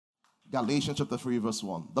Galatians chapter 3, verse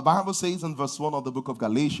 1. The Bible says in verse 1 of the book of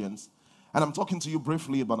Galatians, and I'm talking to you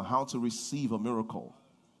briefly about how to receive a miracle.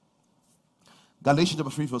 Galatians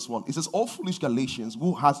chapter 3, verse 1. It says, "All foolish Galatians,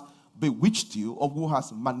 who has bewitched you, or who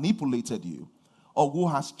has manipulated you, or who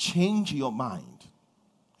has changed your mind?"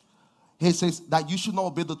 He says that you should not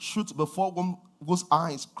obey the truth before whose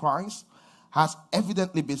eyes Christ has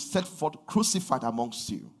evidently been set forth crucified amongst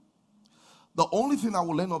you. The only thing I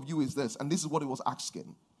will learn of you is this, and this is what he was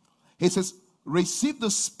asking. He says, receive the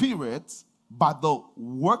Spirit by the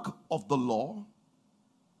work of the law,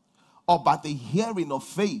 or by the hearing of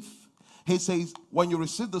faith. He says, when you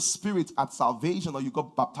receive the Spirit at salvation, or you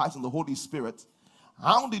got baptized in the Holy Spirit,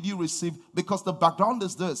 how did you receive? Because the background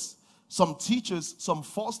is this. Some teachers, some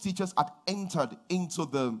false teachers had entered into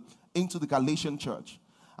the Galatian church.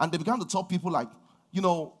 And they began to tell people like,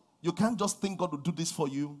 you can't just think God will do this for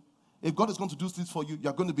you. If God is going to do this for you,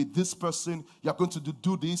 you're going to be this person. You're going to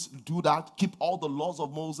do this, do that, keep all the laws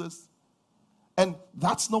of Moses. And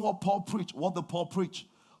that's not what Paul preached. What did Paul preach?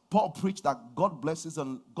 Paul preached that God blesses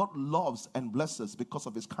and God loves and blesses because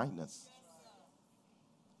of his kindness.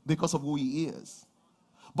 Because of who he is.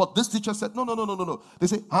 But this teacher said, no. They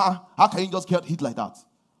say, how can you just get hit like that?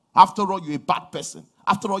 After all, you're a bad person.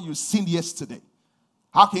 After all, you sinned yesterday.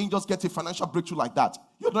 How can you just get a financial breakthrough like that?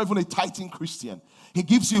 You're not even a tithing Christian. He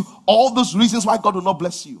gives you all those reasons why God will not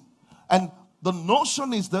bless you. And the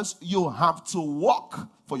notion is this: you have to work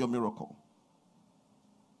for your miracle.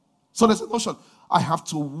 So there's a notion, I have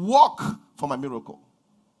to work for my miracle.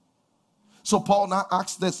 So Paul now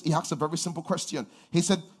asks this. He asks a very simple question. He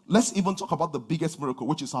said, let's even talk about the biggest miracle,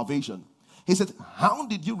 which is salvation. He said, how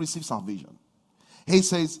did you receive salvation? He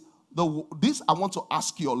says, this I want to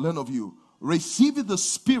ask you or learn of you. Receiving the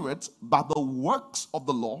Spirit by the works of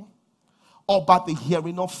the law, or by the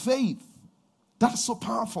hearing of faith. That's so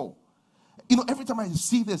powerful. Every time I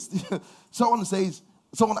see this, someone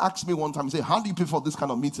asked me one time, say, how do you prepare for this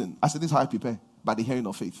kind of meeting? I said, this is how I prepare, by the hearing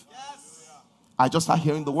of faith. Yes. I just start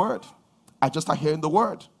hearing the word.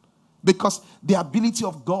 Because the ability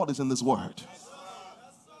of God is in this word.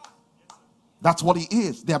 That's what it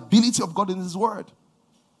is. The ability of God in his word.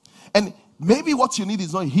 And maybe what you need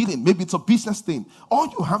is not healing. Maybe it's a business thing. All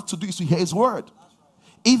you have to do is to hear his word.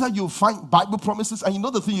 Either you find Bible promises, and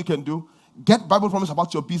the thing you can do, get Bible promises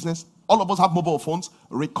about your business. All of us have mobile phones.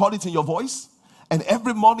 Record it in your voice. And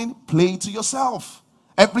every morning, play it to yourself.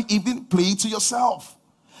 Every evening, play it to yourself.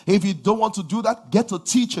 If you don't want to do that, get a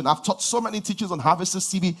teaching. I've taught so many teachers on Harvesters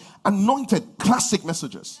TV, anointed, classic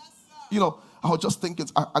messages. I was just thinking,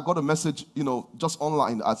 I got a message, just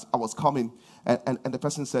online as I was coming. And the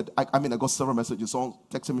person said, I got several messages. Someone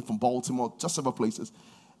texted me from Baltimore, just several places.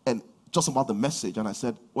 And just about the message. And I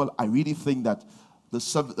said, well, I really think that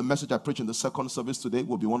the message I preach in the second service today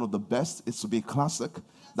will be one of the best. It's to be a classic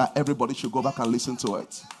that everybody should go back and listen to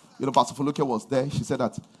it. Pastor Fuluke was there. She said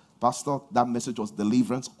that, Pastor, that message was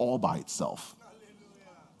deliverance all by itself.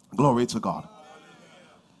 Hallelujah. Glory to God. Hallelujah.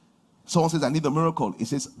 Someone says, I need a miracle. He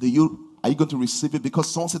says, are you going to receive it?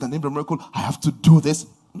 Because someone said, I need a miracle. I have to do this.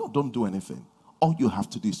 No, don't do anything. All you have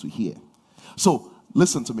to do is to hear. So,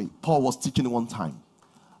 listen to me. Paul was teaching one time.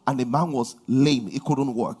 And the man was lame. He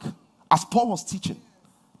couldn't work. As Paul was teaching,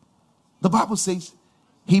 the Bible says,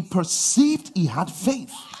 he perceived he had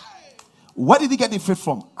faith. Where did he get the faith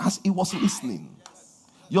from? As he was listening.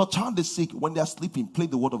 Your child is sick. When they are sleeping, play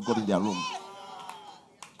the word of God in their room.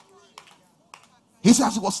 He said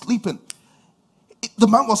as he was sleeping, the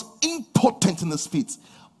man was impotent in his feet.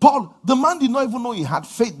 Paul, the man did not even know he had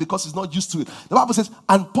faith because he's not used to it. The Bible says,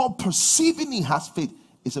 and Paul, perceiving he has faith,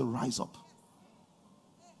 he said, rise up.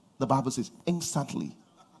 The Bible says, instantly,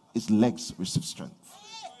 his legs received strength.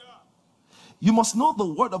 You must know the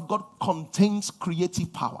word of God contains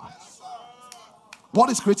creative power. What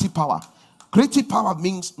is creative power? Creative power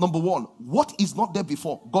means, number one, what is not there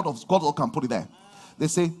before, God can put it there. They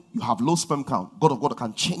say, you have low sperm count. God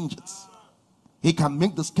can change it. He can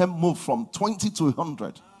make the sperm move from 20 to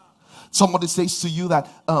 100. Somebody says to you that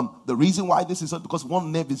the reason why this is because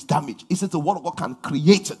one nerve is damaged. He says the word of God can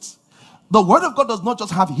create it. The word of God does not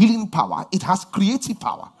just have healing power. It has creative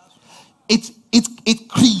power. It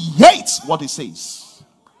creates what it says.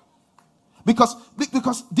 Because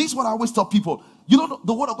this is what I always tell people.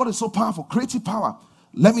 The word of God is so powerful. Creative power.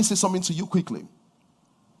 Let me say something to you quickly.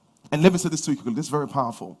 And let me say this to you quickly. This is very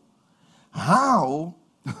powerful. How,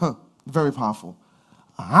 very powerful.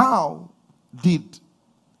 How did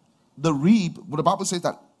the rib, well, the Bible says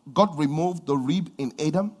that God removed the rib in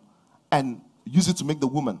Adam and used it to make the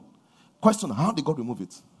woman. Question, how did God remove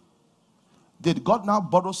it? Did God now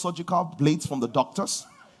borrow surgical blades from the doctors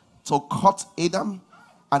to cut Adam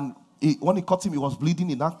and when he cut him, he was bleeding.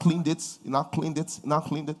 He now cleaned it. He now cleaned it. He now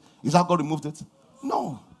cleaned it. Is that God removed it?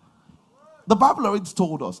 No. The Bible already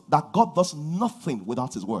told us that God does nothing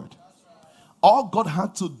without his word. All God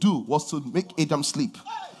had to do was to make Adam sleep.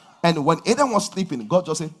 And when Adam was sleeping, God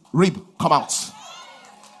just said, rib, come out.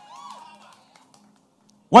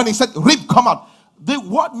 When he said, rib, come out, the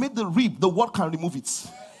word made the rib, the word can remove it.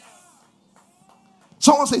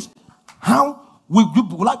 Someone says, how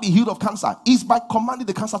will I be healed of cancer? It's by commanding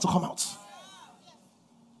the cancer to come out.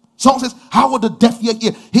 Someone says, how will the deaf ear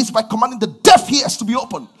hear? It's by commanding the deaf ears to be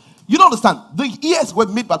open. You don't understand. The ears were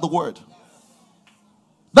made by the word.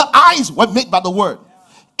 The eyes were made by the word.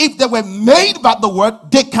 If they were made by the word,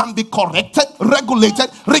 they can be corrected, regulated,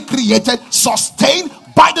 recreated, sustained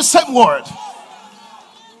by the same word.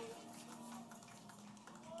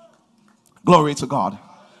 Glory to God.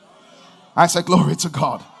 I said glory to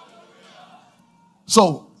God.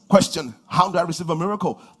 So, question, how do I receive a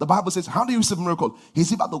miracle? The Bible says, how do you receive a miracle?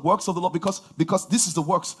 Is it by the works of the Lord? Because this is the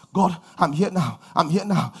works. God, I'm here now. I'm here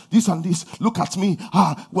now. This and this. Look at me.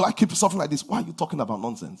 Will I keep suffering like this? Why are you talking about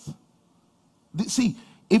nonsense? See,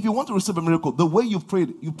 if you want to receive a miracle, the way you pray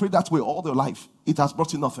that way all your life. It has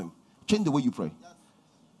brought you nothing. Change the way you pray.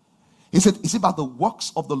 He said, is it by the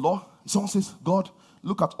works of the law? Someone says, God,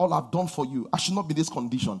 look at all I've done for you. I should not be this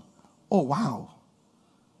condition. Oh, wow.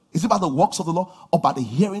 Is it by the works of the law or by the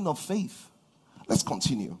hearing of faith? Let's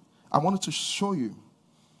continue. I wanted to show you.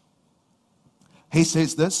 He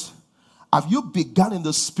says this. Have you begun in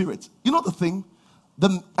the spirit? You know the thing?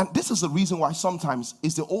 And this is the reason why sometimes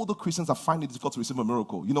it's the older Christians that find it difficult to receive a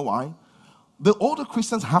miracle. You know why? The older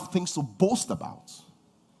Christians have things to boast about.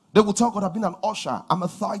 They will tell God, I've been an usher, I'm a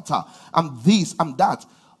fighter, I'm this, I'm that.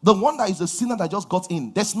 The one that is a sinner that just got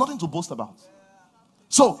in, there's nothing to boast about.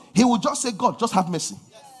 So he will just say, God, just have mercy.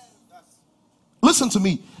 Listen to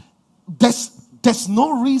me. There's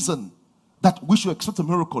no reason that we should accept a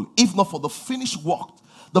miracle if not for the finished work,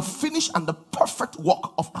 the finished and the perfect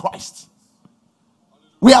work of Christ.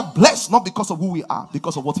 We are blessed not because of who we are,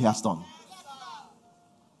 because of what he has done.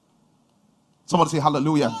 Somebody say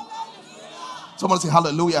hallelujah. Somebody say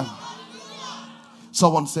hallelujah.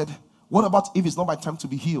 Someone said, what about if it's not my time to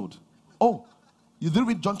be healed? Oh, you didn't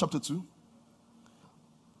read John chapter 2?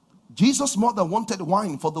 Jesus' mother wanted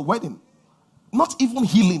wine for the wedding. Not even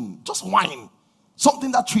healing, just wine.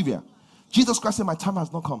 Something that trivial. Jesus Christ said, my time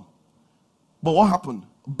has not come. But what happened?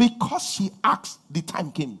 Because she asked, the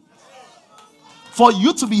time came. For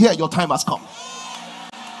you to be here, your time has come.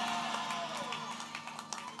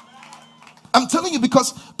 I'm telling you,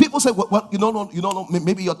 because people say, well, you don't know,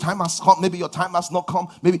 maybe your time has come, maybe your time has not come,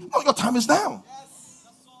 maybe, no, your time is now.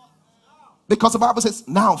 Because the Bible says,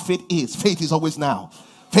 now faith is always now.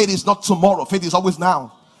 Faith is not tomorrow, faith is always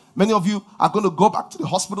now. Many of you are going to go back to the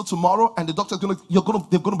hospital tomorrow, and the doctor's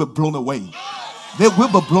they're going to be blown away. They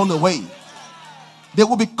will be blown away. They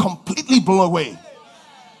will be completely blown away.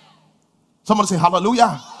 Somebody say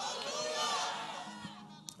hallelujah.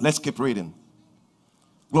 Let's keep reading.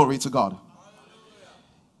 Glory to God.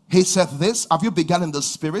 He said this, have you begun in the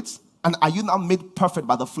spirit? And are you now made perfect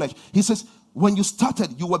by the flesh? He says, when you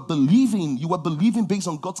started, you were believing based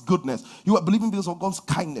on God's goodness. You were believing based on God's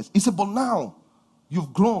kindness. He said, but now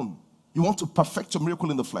you've grown. You want to perfect your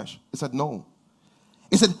miracle in the flesh. He said, no.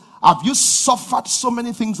 He said, have you suffered so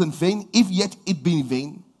many things in vain, if yet it be in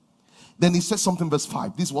vain? Then he says something, verse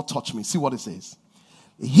 5. This is what touched me. See what it says.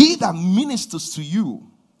 He that ministers to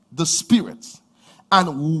you the Spirit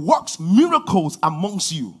and works miracles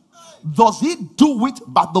amongst you, does he do it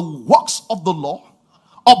by the works of the law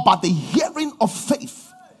or by the hearing of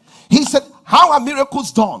faith? He said, how are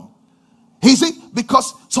miracles done? He said,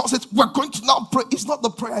 because someone said, we're going to now pray. It's not the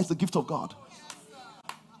prayer, it's the gift of God.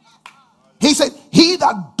 He said, he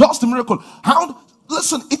that does the miracle.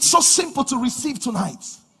 Listen, it's so simple to receive tonight.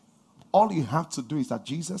 All you have to do is that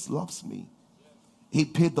Jesus loves me. He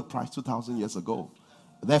paid the price 2,000 years ago.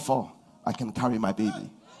 Therefore, I can carry my baby.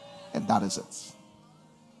 And that is it.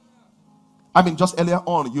 I mean, just earlier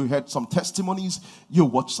on, you heard some testimonies. You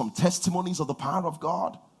watched some testimonies of the power of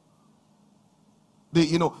God.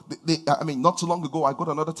 Not too long ago, I got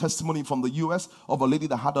another testimony from the US of a lady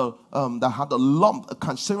that had a lump, a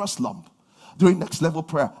cancerous lump. During next level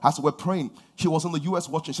prayer, as we're praying, she was in the US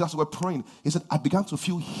watching. As we're praying, he said, I began to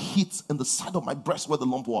feel heat in the side of my breast where the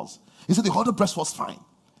lump was. He said, the other breast was fine.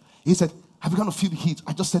 He said, I began to feel heat.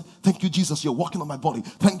 I just said, thank you, Jesus, you're working on my body.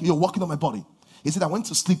 Thank you, you're working on my body. He said, I went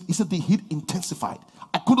to sleep. He said, the heat intensified.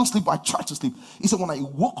 I couldn't sleep, but I tried to sleep. He said, when I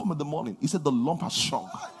woke up in the morning, he said, the lump has shrunk.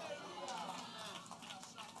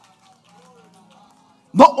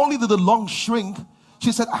 Not only did the lump shrink,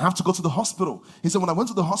 she said, I have to go to the hospital. He said, when I went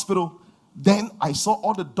to the hospital, Then I saw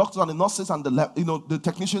all the doctors and the nurses and the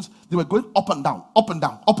technicians. They were going up and down, up and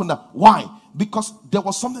down, up and down. Why? Because there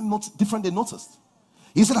was something different they noticed.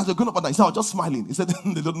 He said, as they're going up and down, he said, I was just smiling. He said,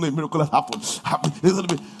 they don't know a miracle has happened.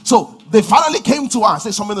 So they finally came to her and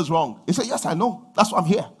said, something is wrong. He said, yes, I know. That's why I'm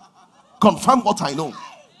here. Confirm what I know.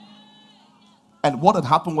 And what had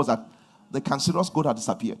happened was that the cancerous growth had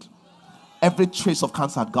disappeared. Every trace of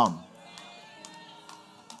cancer had gone.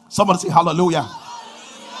 Somebody say hallelujah.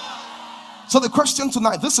 So the question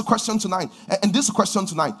tonight, this is a question tonight, and this is a question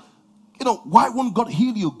tonight. Why won't God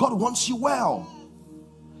heal you? God wants you well.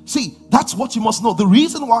 See, that's what you must know. The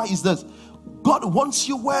reason why is this: God wants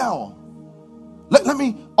you well. Let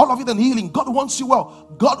me, all of it in healing, God wants you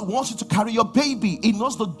well. God wants you to carry your baby. He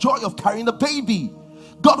knows the joy of carrying a baby.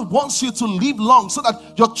 God wants you to live long so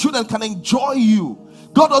that your children can enjoy you.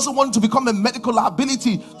 God doesn't want you to become a medical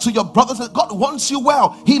liability to your brothers. God wants you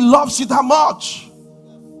well. He loves you that much.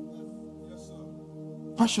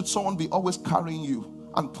 Why should someone be always carrying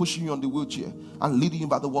you and pushing you on the wheelchair and leading you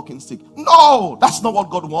by the walking stick? No, that's not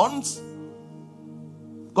what God wants.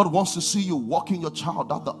 God wants to see you walking your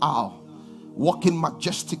child out the aisle, walking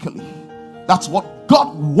majestically. That's what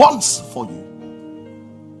God wants for you.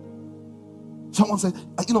 Someone said,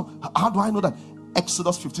 how do I know that?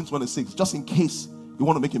 Exodus 15:26, just in case you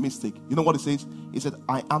want to make a mistake. You know what it says? It said,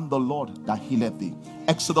 I am the Lord that healeth thee.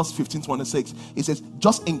 Exodus 15:26. It says,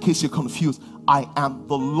 just in case you're confused, I am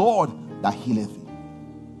the Lord that healeth thee.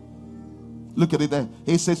 Look at it there.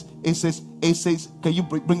 It says, can you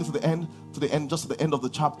bring it to the end, just to the end of the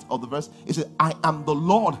chapter of the verse? It says, I am the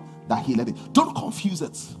Lord that healeth thee. Don't confuse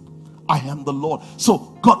it. I am the Lord.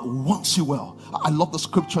 So God wants you well. I love the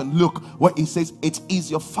scripture in Luke where it says, it is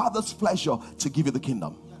your Father's pleasure to give you the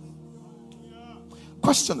kingdom.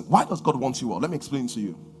 Question, why does God want you well? Let me explain to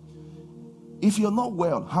you. If you're not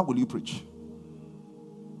well, how will you preach?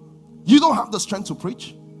 You don't have the strength to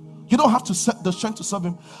preach. You don't have the strength to serve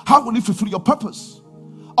him. How will you fulfill your purpose?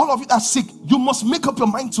 All of you that are sick, you must make up your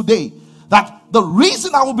mind today that the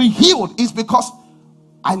reason I will be healed is because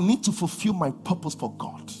I need to fulfill my purpose for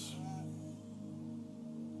God.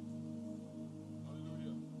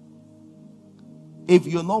 If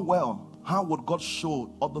you're not well, how would God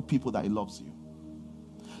show other people that he loves you?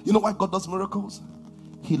 You know why God does miracles?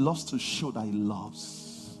 He loves to show that he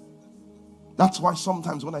loves. That's why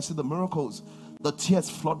sometimes when I see the miracles, the tears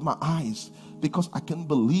flood my eyes, because I can't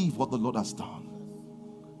believe what the Lord has done.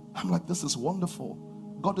 I'm like, this is wonderful.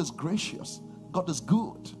 God is gracious. God is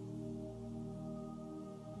good.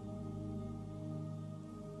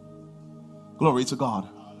 Glory to God.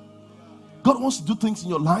 God wants to do things in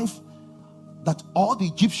your life that all the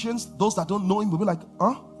Egyptians, those that don't know him, will be like,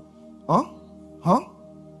 huh?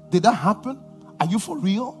 Did that happen? Are you for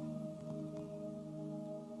real?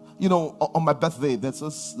 On my birthday, there's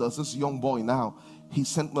this young boy now. He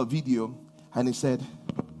sent me a video and he said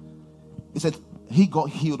he got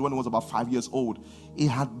healed when he was about 5 years old. He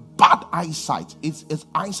had bad eyesight. His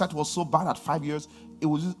eyesight was so bad at 5 years, it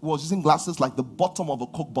was using glasses like the bottom of a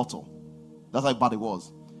Coke bottle. That's how bad it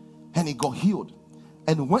was. And he got healed.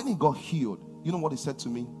 And when he got healed, you know what he said to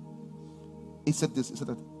me? He said this. He said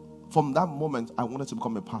that from that moment, I wanted to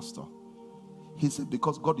become a pastor. He said,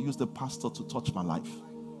 because God used the pastor to touch my life.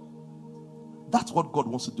 That's what God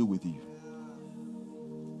wants to do with you.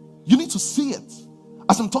 You need to see it.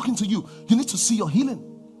 As I'm talking to you, you need to see your healing.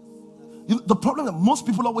 The problem that most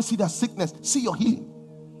people always see their sickness, see your healing.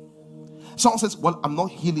 Someone says, well, I'm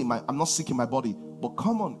not sick in my body. But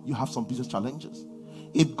come on, you have some business challenges.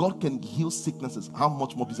 If God can heal sicknesses, how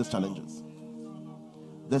much more business challenges?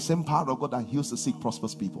 The same power of God that heals the sick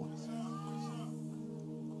prospers people.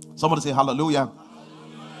 Somebody say hallelujah.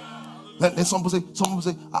 Then someone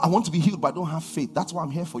say, I want to be healed, but I don't have faith. That's why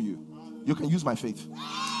I'm here for you. You can use my faith.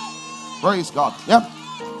 Praise God. Yeah.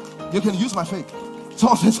 You can use my faith.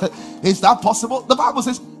 Someone says, is that possible? The Bible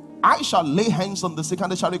says, I shall lay hands on the sick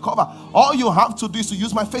and they shall recover. All you have to do is to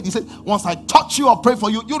use my faith. He said, once I touch you or pray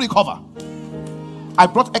for you, you recover. I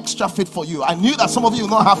brought extra faith for you. I knew that some of you will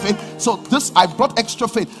not have faith. So I brought extra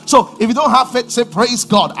faith. So if you don't have faith, say, praise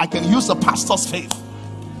God. I can use the pastor's faith.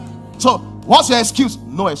 So what's your excuse?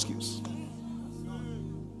 No excuse.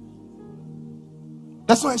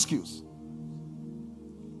 There's no excuse.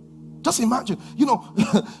 Just imagine,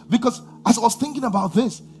 because as I was thinking about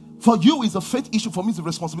this, for you it's a faith issue, for me it's a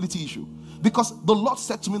responsibility issue. Because the Lord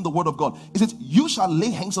said to me in the word of God, he said, you shall lay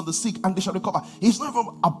hands on the sick and they shall recover. It's not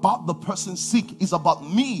even about the person sick, it's about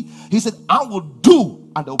me. He said, I will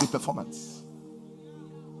do and there will be performance.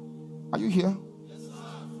 Are you here? Yes, sir.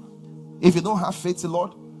 If you don't have faith in the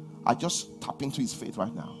Lord, I just tap into his faith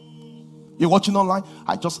right now. You're watching online,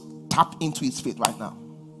 I just tap into his faith right now.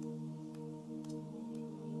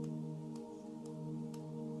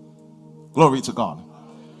 Glory to God.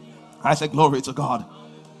 I said, glory to God.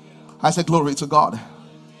 I said, glory to God.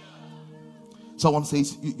 Someone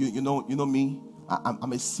says, you know me.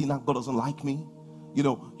 I'm a sinner. God doesn't like me. You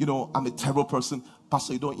know, I'm a terrible person.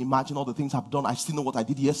 Pastor, you don't imagine all the things I've done. I still know what I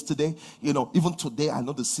did yesterday. You know, even today, I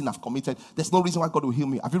know the sin I've committed. There's no reason why God will heal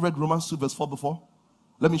me. Have you read Romans 2 verse 4 before?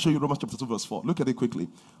 Let me show you Romans chapter 2 verse 4. Look at it quickly.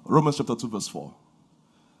 Romans chapter 2 verse 4.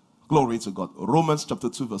 Glory to God. Romans chapter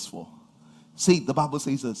 2 verse 4. See, the Bible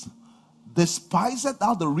says this. Despiseth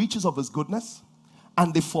thou the riches of his goodness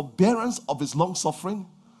and the forbearance of his long suffering,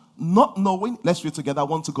 not knowing, let's read together, I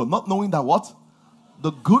want to go, not knowing that what?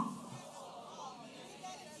 The good,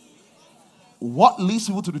 what leads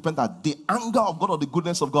people to repent? That the anger of God or the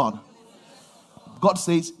goodness of God? God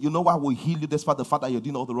says, you know why I will heal you despite the fact that you're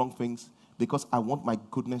doing all the wrong things? Because I want my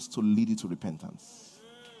goodness to lead you to repentance.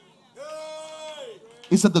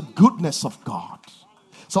 He said the goodness of God.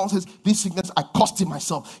 Someone says, this sickness, I caused it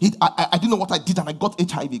myself. I didn't know what I did and I got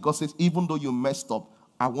HIV. God says, even though you messed up,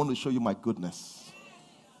 I want to show you my goodness.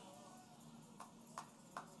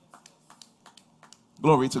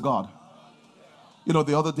 Glory to God. You know,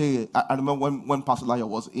 the other day, I remember when Pastor Laya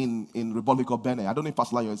was in Republic of Benin. I don't know if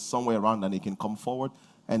Pastor Laya is somewhere around and he can come forward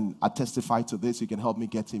and I testify to this. You can help me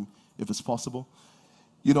get him if it's possible.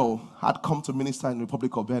 You know, I'd come to minister in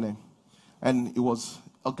Republic of Benin and it was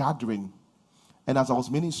a gathering. And as I was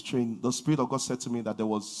ministering, the Spirit of God said to me that there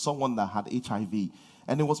was someone that had HIV.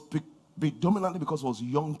 And it was predominantly because it was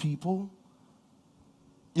young people.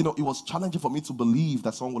 You know, it was challenging for me to believe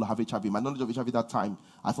that someone will have HIV. My knowledge of HIV that time,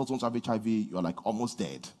 I thought once you have HIV, you're like almost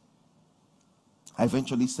dead. I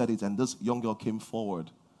eventually said it, and this young girl came forward.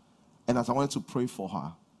 And as I wanted to pray for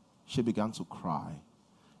her, she began to cry.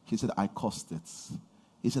 She said, I caused it.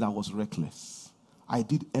 He said, I was reckless. I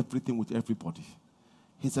did everything with everybody.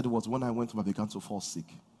 He said it was when I went home I began to fall sick.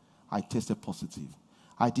 I tested positive.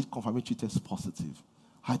 I did confirmatory test positive.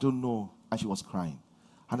 I don't know. And she was crying.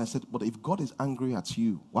 And I said, but if God is angry at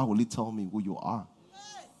you, why will he tell me who you are?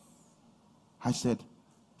 I said,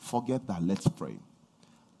 forget that. Let's pray.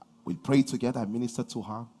 We prayed together. I ministered to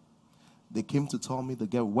her. They came to tell me the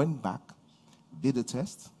girl went back, did a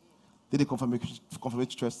test, did a confirmatory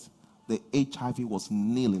test. The HIV was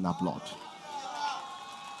nil in her blood.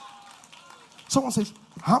 Someone says,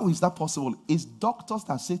 how is that possible? It's doctors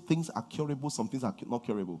that say things are curable, some things are not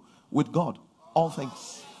curable. With God, all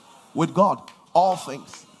things. With God, all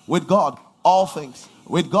things. With God, all things.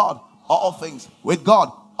 With God, all things. With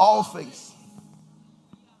God, all things.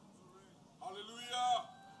 Hallelujah.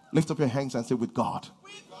 Lift up your hands and say, with God,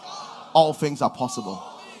 all things are possible.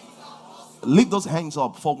 Lift those hands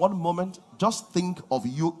up for one moment. Just think of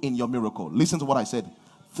you in your miracle. Listen to what I said.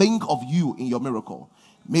 Think of you in your miracle.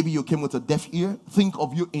 Maybe you came with a deaf ear. Think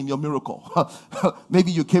of you in your miracle.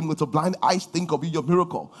 Maybe you came with a blind eyes. Think of you your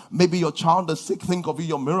miracle. Maybe your child is sick. Think of you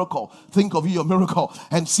your miracle. Think of you your miracle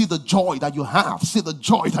and see the joy that you have. See the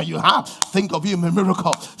joy that you have. Think of you in a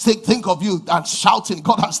miracle. Think of you and shouting,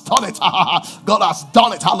 God has done it. God has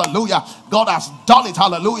done it. Hallelujah. God has done it.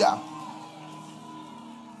 Hallelujah.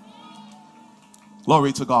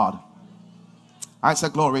 Glory to God. I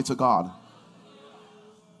said glory to God.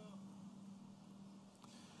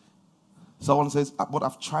 Someone says, but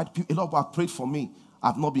I've tried, a lot of people have prayed for me.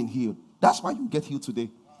 I've not been healed. That's why you get healed today.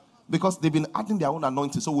 Because they've been adding their own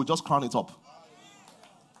anointing, so we'll just crown it up.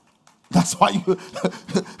 That's why you,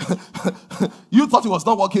 you thought it was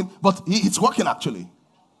not working, but it's working actually.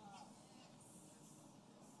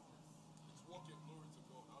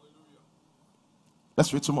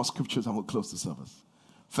 Let's read two more scriptures and we'll close the service.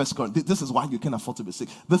 First Corinthians. This is why you can't afford to be sick.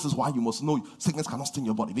 This is why you must know sickness cannot stay in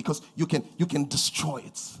your body, because you can destroy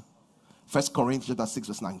it. 1 Corinthians 6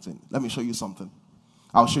 verse 19. Let me show you something.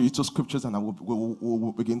 I'll show you two scriptures and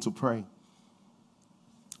we'll begin to pray.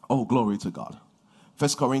 Oh, glory to God. 1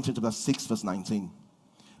 Corinthians 6 verse 19.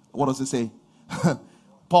 What does it say?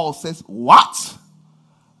 Paul says, what?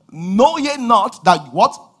 Know ye not that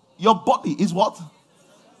what? Your body is what?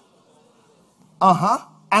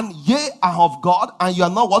 And ye are of God, and you are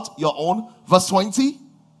not what? Your own. Verse 20.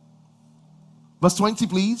 Verse 20,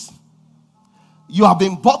 please. You have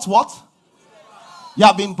been bought what? You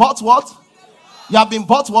have been bought what? You have been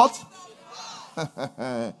bought what?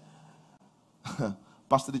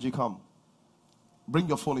 Pastor, did you come? Bring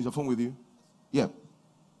your phone. Is your phone with you? Yeah.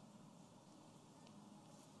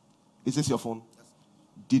 Is this your phone?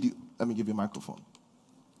 Did you? Let me give you a microphone.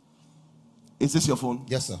 Is this your phone?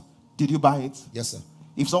 Yes, sir. Did you buy it? Yes, sir.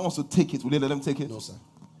 If someone wants to take it, will you let them take it? No, sir.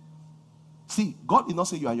 See, God did not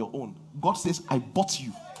say you are your own. God says, I bought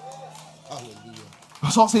you. Hallelujah.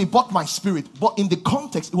 So I'll say, he bought my spirit. But in the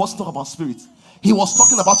context, it wasn't talking about spirit. He was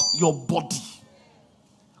talking about your body.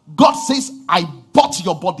 God says, I bought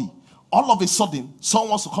your body. All of a sudden, someone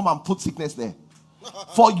wants to come and put sickness there.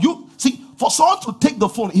 For you, see, for someone to take the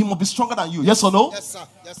phone, he must be stronger than you. Yes or no? Yes, sir.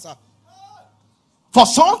 Yes, sir. For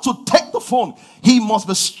someone to take the phone, he must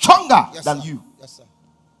be stronger than you. Yes, sir.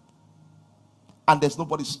 And there's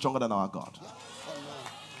nobody stronger than our God. Yeah.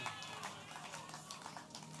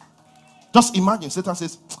 Just imagine, Satan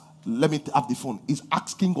says, let me have the phone. He's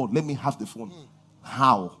asking God, let me have the phone.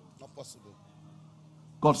 How? Not possible.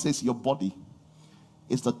 God says, your body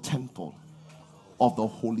is the temple of the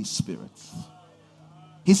Holy Spirit.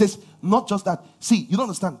 He says, not just that. See, you don't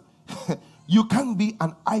understand. You can't be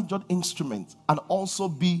an iDot instrument and also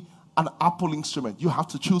be an Apple instrument. You have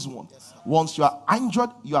to choose one. Yes, once you are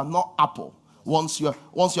Android, you are not Apple. Once you're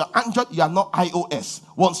Android, you are not iOS.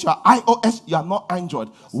 Once you are iOS, you are not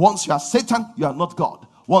Android. Once you are Satan, you are not God.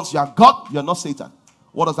 Once you are God, you are not Satan.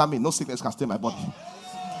 What does that mean? No sickness can stay in my body.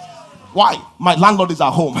 Why? My landlord is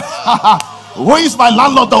at home. Who is my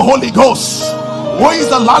landlord? The Holy Ghost. Who is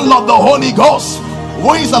the landlord? The Holy Ghost.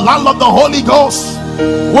 Who is the landlord? The Holy Ghost.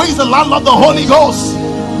 Who is the landlord? The Holy Ghost.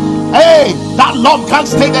 Hey, that lump can't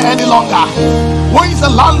stay there any longer. Who is the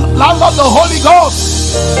landlord? The Holy Ghost.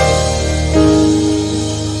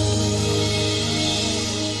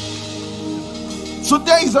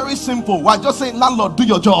 Today is very simple. We're just saying, landlord, do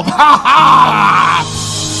your job.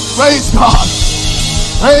 Praise God.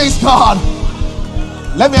 Praise God.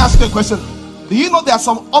 Let me ask you a question. Do you know there are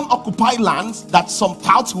some unoccupied lands that some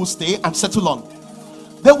touts will stay and settle on?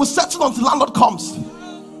 They will settle until landlord comes.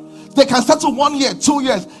 They can settle 1 year, 2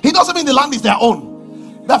 years. It doesn't mean the land is their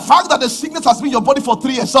own. The fact that the sickness has been in your body for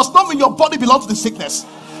 3 years does not mean your body belongs to the sickness.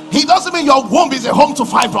 It doesn't mean your womb is a home to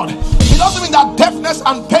fibroid. It doesn't mean that deafness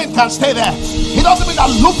and pain can stay there. It doesn't mean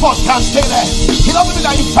that lupus can stay there. It doesn't mean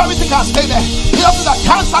that infirmity can stay there. It doesn't mean that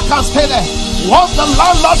cancer can stay there. Once the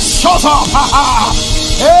landlord shows up,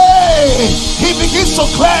 hey, he begins to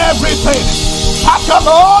clear everything. Pack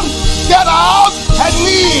alone, get out and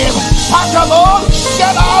leave. Pack alone,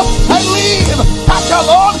 get out and leave. Pack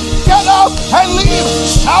alone, get out and leave.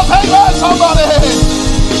 Shout amen, somebody.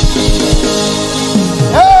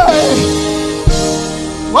 Hey,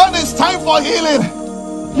 when it's time for healing,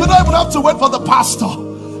 you don't even have to wait for the pastor.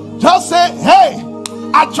 Just say, hey,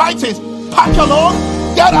 arthritis, pack alone,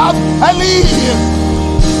 get out and leave.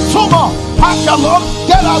 Tumor, pack alone,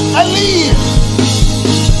 get out and leave.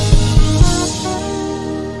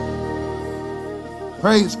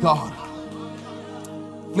 Praise God.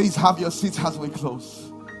 Please have your seats as we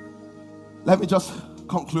close. Let me just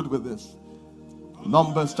conclude with this.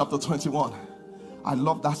 Numbers chapter 21. I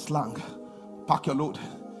love that slang. Pack your load,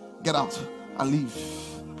 get out and leave.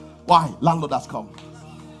 Why? Landlord has come.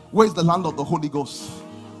 Where's the landlord? The Holy Ghost.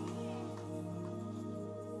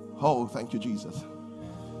 Oh, thank you, Jesus.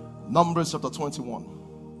 Numbers chapter 21.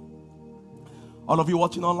 All of you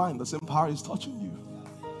watching online, the same power is touching you.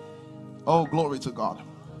 Oh, glory to God.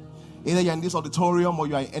 Either you're in this auditorium or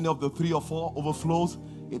you're in any of the 3 or 4 overflows,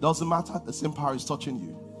 it doesn't matter. The same power is touching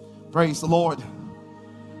you. Praise the Lord.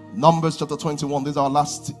 Numbers chapter 21. These are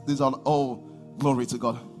oh, glory to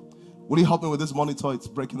God. Will you help me with this monitor? It's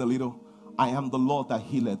breaking a little. I am the Lord that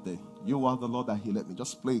healeth thee. You are the Lord that healeth me.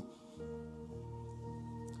 Just play.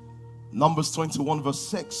 Numbers 21 verse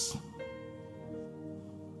 6.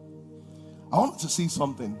 I want to see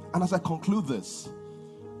something. And as I conclude this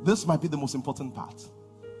might be the most important part.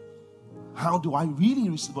 How do I really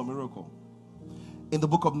receive a miracle? In the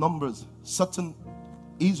book of Numbers, certain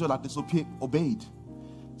Israel had disobeyed.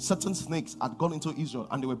 Certain snakes had gone into Israel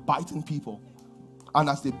and they were biting people. And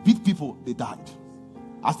as they beat people, they died.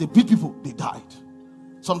 As they beat people, they died.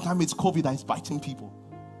 Sometimes it's COVID that is biting people.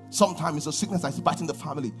 Sometimes it's a sickness that is biting the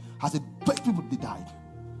family. As they bite people, they died.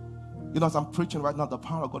 You know, as I'm preaching right now, the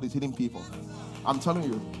power of God is healing people. I'm telling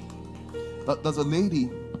you. There's a lady,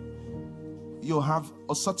 you have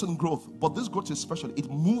a certain growth, but this growth is special. It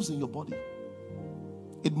moves in your body.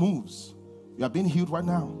 It moves. You are being healed right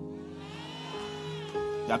now.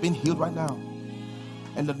 You are being healed right now.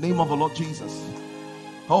 In the name of the Lord Jesus.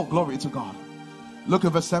 Oh, glory to God. Look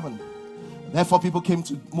at verse 7. Therefore people came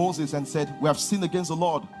to Moses and said, we have sinned against the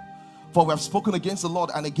Lord, for we have spoken against the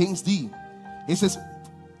Lord and against thee. He says,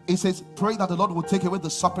 pray that the Lord will take away the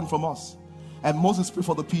serpent from us. And Moses prayed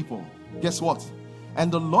for the people. Guess what?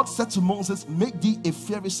 And the Lord said to Moses, make thee a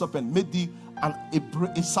fiery serpent. Make thee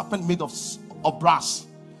a serpent made of brass.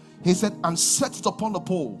 He said, and set it upon the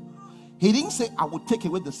pole. He didn't say, I will take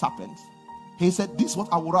away the serpent. He said, this is what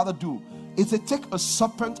I would rather do. He said, take a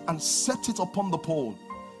serpent and set it upon the pole.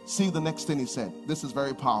 See the next thing he said. This is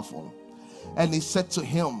very powerful. And he said to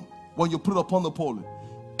him, when you put it upon the pole,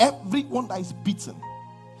 everyone that is beaten,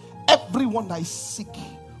 everyone that is sick,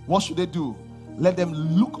 What should they do? Let them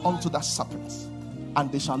look unto that serpent,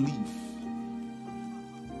 and they shall live.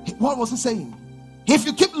 What was he saying? If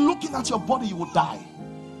you keep looking at your body, you will die.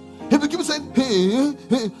 If you keep saying, hey,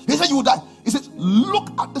 hey, he said you will die. He said, look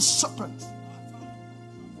at the serpent,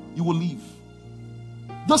 you will live.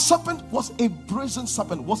 The serpent was a brazen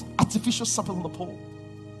serpent, was artificial serpent on the pole.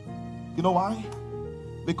 You know why?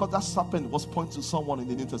 Because that serpent was pointing to someone in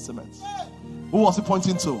the New Testament. Who was he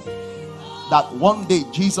pointing to? That one day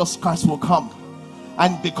Jesus Christ will come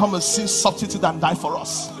and become a sin substitute and die for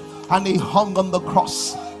us. And he hung on the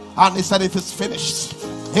cross and he said, it is finished.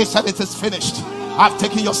 He said, it is finished. I've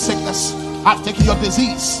taken your sickness, I've taken your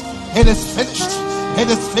disease. It is finished. It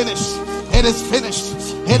is finished. It is finished.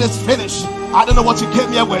 It is finished. I don't know what you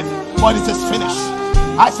came here with, but it is finished.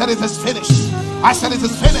 I said it is finished. I said it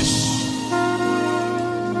is finished.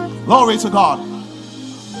 Glory to God.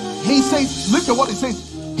 He says, look at what he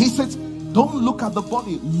says. He says, don't look at the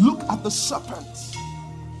body, look at the serpent.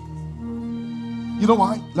 You know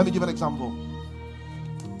why? Let me give an example.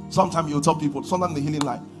 Sometimes you tell people, sometimes in the healing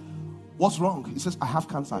line, what's wrong? He says, I have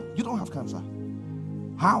cancer. You don't have cancer.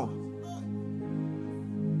 How?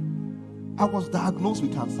 I was diagnosed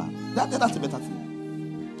with cancer. That's a better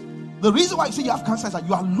thing. The reason why you say you have cancer is that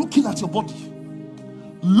you are looking at your body.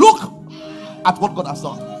 Look at what God has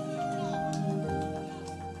done.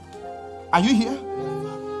 Are you here?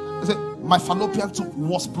 He said, my fallopian tube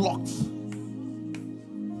was blocked.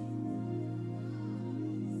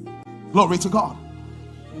 Glory to God.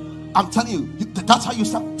 I'm telling you, that's how you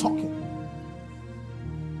start talking.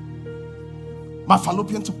 My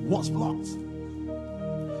fallopian tube was blocked.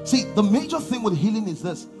 See, the major thing with healing is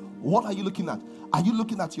this. What are you looking at? Are you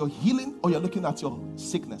looking at your healing or you're looking at your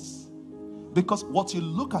sickness? Because what you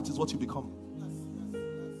look at is what you become.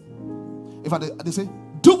 If they say,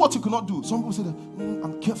 do what you cannot do. Some people say,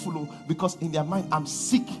 I'm careful because in their mind, I'm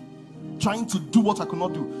sick, trying to do what I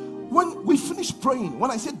cannot do. When we finish praying,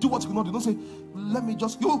 when I say do what you cannot do, don't say, let me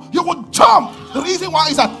just, you will jump. The reason why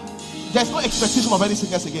is that there's no expectation of any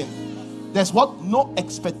sickness again. There's what? No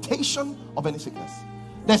expectation of any sickness.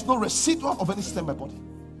 There's no residual of any system in my body.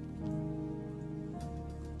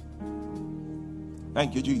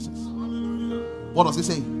 Thank you, Jesus. What does it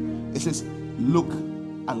say? It says, look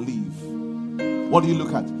and live. What do you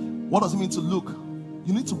look at? What does it mean to look?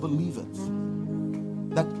 You need to believe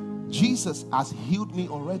it. That Jesus has healed me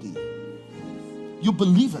already. You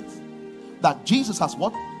believe it. That Jesus has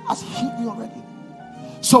what? Has healed me already.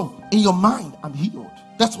 So, in your mind, I'm healed.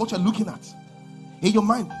 That's what you're looking at. In your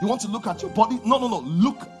mind, you want to look at your body? No.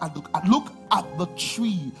 Look at the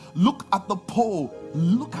tree. Look at the pole.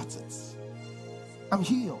 Look at it. I'm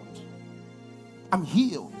healed. I'm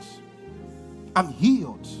healed. I'm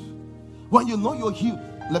healed. When you know you're healed,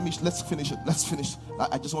 let's finish it. Let's finish.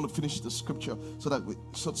 I just want to finish the scripture so that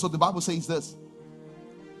so the Bible says this.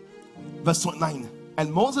 Verse 29.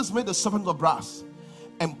 And Moses made the serpent of brass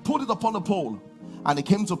and put it upon the pole. And it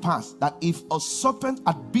came to pass that if a serpent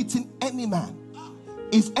had beaten any man,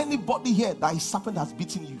 is anybody here that a serpent has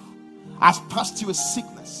beaten you, has passed you a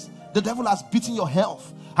sickness, the devil has beaten your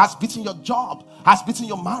health, has beaten your job, has beaten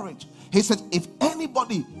your marriage? He said, if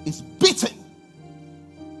anybody is beaten,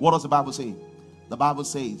 what does the Bible say? The Bible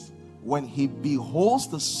says, when he beholds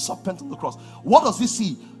the serpent on the cross, what does he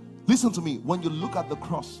see? Listen to me. When you look at the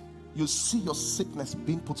cross, you see your sickness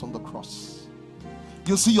being put on the cross.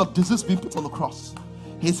 You see your disease being put on the cross.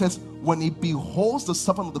 He says, when he beholds the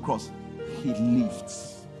serpent on the cross, he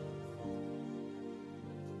lives.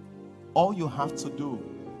 All you have to do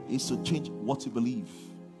is to change what you believe.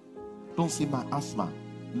 Don't say my asthma.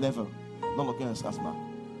 Never. Not against asthma.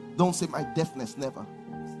 Don't say my deafness. Never.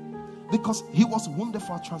 Because he was wounded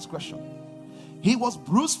for our transgression. He was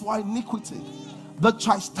bruised for our iniquity. The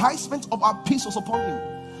chastisement of our peace was upon him.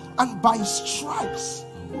 And by his stripes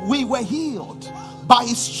we were healed. By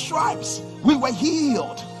his stripes we were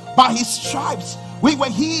healed. By his stripes we were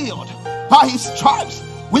healed. By his stripes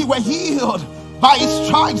we were healed. By his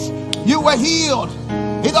stripes you were healed.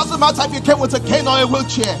 It doesn't matter if you came with a cane or a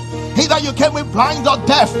wheelchair. Either you came with blind or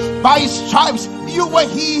deaf. By his stripes you were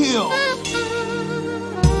healed.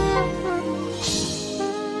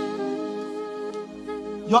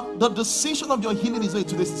 The decision of your healing is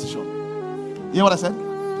today's decision. You hear what I said?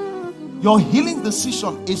 Your healing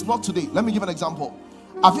decision is not today. Let me give an example.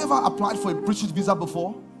 Have you ever applied for a British visa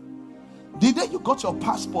before? The day you got your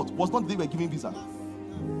passport was not the day you were giving visa.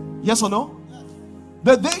 Yes or no?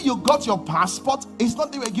 The day you got your passport is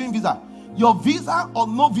not the day you were giving visa. Your visa or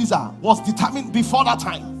no visa was determined before that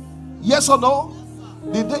time. Yes or no?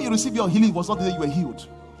 The day you received your healing was not the day you were healed.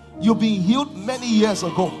 You've been healed many years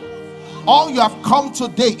ago. All you have come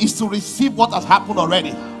today is to receive what has happened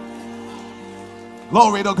already.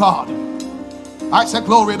 Glory to God. I said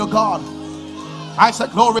glory to God. I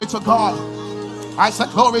said glory to God. I said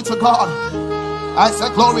glory to God. I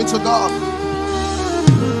said glory to God.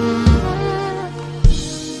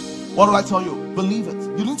 What did I tell you? Believe it.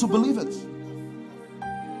 You need to believe it.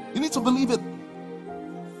 You need to believe it.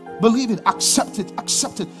 Believe it. Accept it.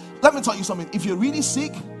 Accept it. Let me tell you something. If you're really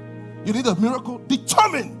sick, you need a miracle,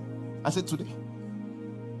 determine. I said today.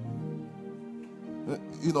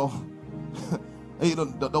 You know,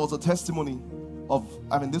 there was a testimony of,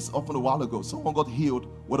 this happened a while ago. Someone got healed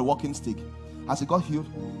with a walking stick. As he got healed,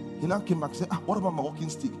 he now came back and said, what about my walking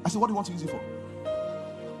stick? I said, what do you want to use it for?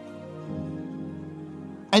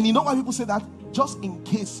 And you know why people say that? Just in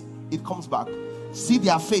case it comes back. See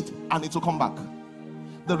their faith and it will come back.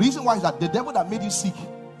 The reason why is that the devil that made you sick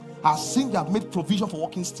has seen you have made provision for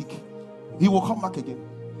walking stick. He will come back again.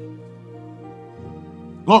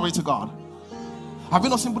 Glory to God. Have you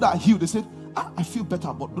not seen people that are healed? They said, I feel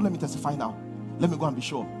better, but don't let me testify now. Let me go and be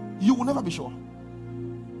sure. You will never be sure.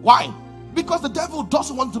 Why? Because the devil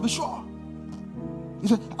doesn't want to be sure. He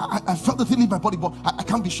said, I felt the thing in my body, but I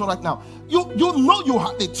can't be sure right now. You know you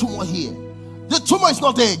had a tumor here. The tumor is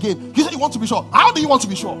not there again. He said you want to be sure. How do you want to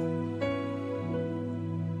be sure?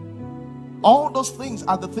 All those things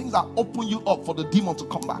are the things that open you up for the demon to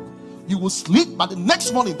come back. You will sleep, but the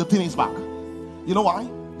next morning the thing is back. You know why?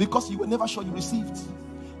 Because you were never sure you received.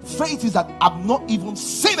 Faith is that I've not even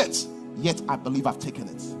seen it, yet I believe I've taken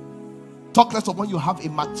it. Talk less of when you have a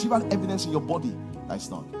material evidence in your body that is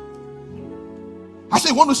not. I say,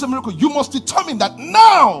 you want to see a miracle, you must determine that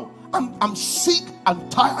now I'm sick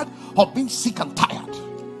and tired of being sick and tired.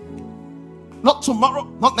 Not tomorrow,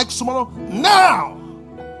 not next tomorrow, now.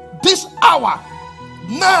 This hour,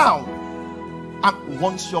 now. And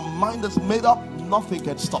once your mind is made up, nothing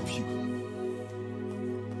can stop you.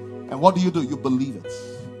 And what do? You believe it.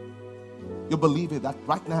 You believe it that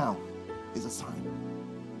right now is a sign.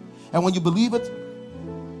 And when you believe it,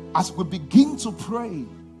 as we begin to pray,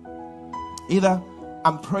 either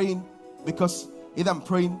I'm praying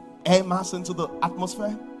air mass into the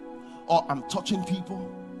atmosphere, or I'm touching people,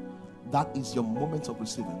 that is your moment of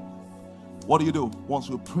receiving. What do? Once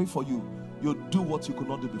we pray for you, you do what you could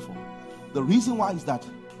not do before. The reason why is that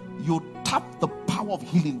you tap the power of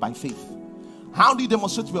healing by faith. How do you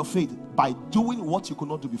demonstrate your faith? By doing what you could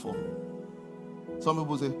not do before. Some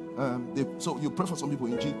people say, so you pray for some people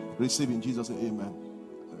receive in Jesus, say amen.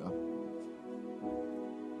 Yeah.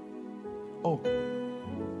 Oh,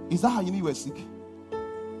 is that how you knew you were sick?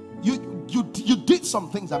 You did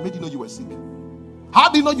some things that made you know you were sick. How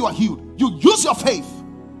do you know you are healed? You use your faith.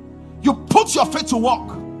 You put your faith to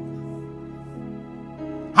work.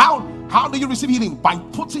 How do you receive healing? By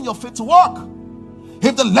putting your faith to work.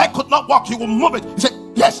 If the leg could not walk, you will move it. You say,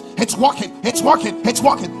 yes, it's working, it's working, it's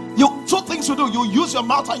working. Two things you do. You use your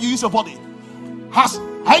mouth and you use your body.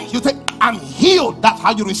 And you think, I'm healed. That's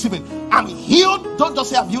how you receive it. I'm healed. Don't just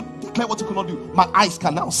say I'm healed. Declare what you cannot do. My eyes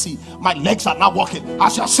can now see. My legs are now walking.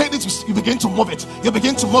 As you're saying it, you begin to move it. You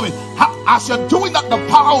begin to move it. As you're doing that, the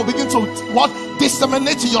power will begin to what?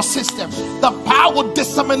 Disseminate in your system. The power will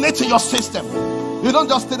disseminate in your system. You don't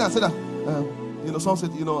just stand and say that. Someone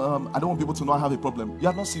said, I don't want people to know I have a problem. You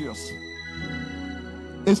are not serious.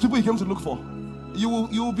 It's people you came to look for. You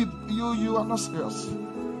are not serious.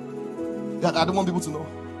 Yeah, I don't want people to know.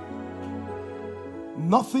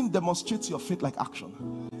 Nothing demonstrates your faith like action.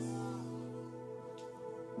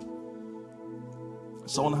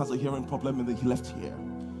 Someone has a hearing problem and he left here.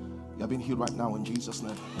 You are being healed right now in Jesus'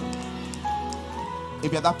 name.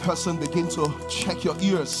 If you're that person, begin to check your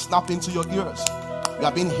ears, snap into your ears. You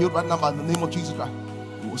are being healed right now by the name of Jesus Christ.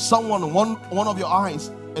 Someone, one of your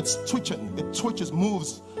eyes, it's twitching. It twitches,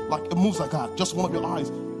 moves like that. Just one of your eyes,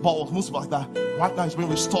 balls moves like that. Right now, it's being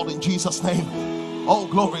restored in Jesus' name. Oh,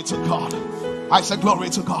 glory to God. I said glory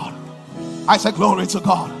to God. I said glory to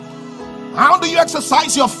God. How do you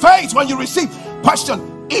exercise your faith when you receive?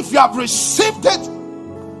 Question: if you have received it,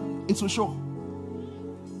 it will show.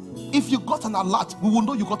 If you got an alert, we will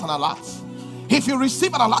know you got an alert. If you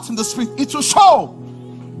receive an alert in the spirit, it will show.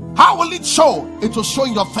 How will it show? It will show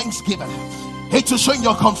in your thanksgiving. It will show in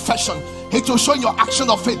your confession. It will show in your action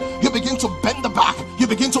of faith. You begin to bend the back. You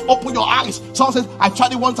begin to open your eyes. Someone says, I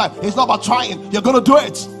tried it one time. It's not about trying. You're going to do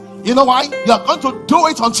it. You know why? You're going to do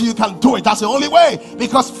it until you can do it. That's the only way.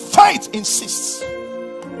 Because faith insists.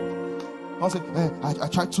 I said, I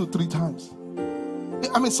tried 2-3 times.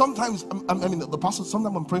 Sometimes, the pastor,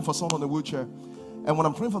 sometimes I'm praying for someone on a wheelchair. And when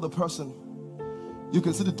I'm praying for the person, you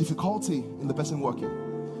can see the difficulty in the person working.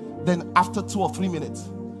 Then after 2 or 3 minutes,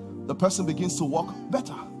 the person begins to walk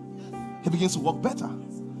better. He begins to walk better.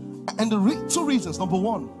 And the 2 reasons. Number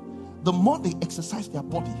one, the more they exercise their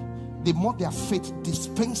body, the more their faith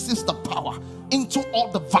dispenses the power into all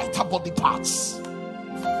the vital body parts.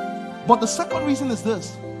 But the second reason is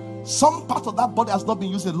this: some part of that body has not been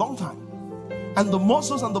used in a long time, and the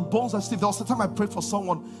muscles and the bones are stiff. There was a time I prayed for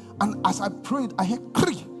someone, and as I prayed, I heard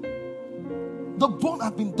 "Kri." The bone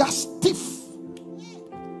had been that stiff.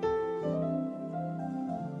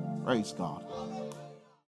 Praise God.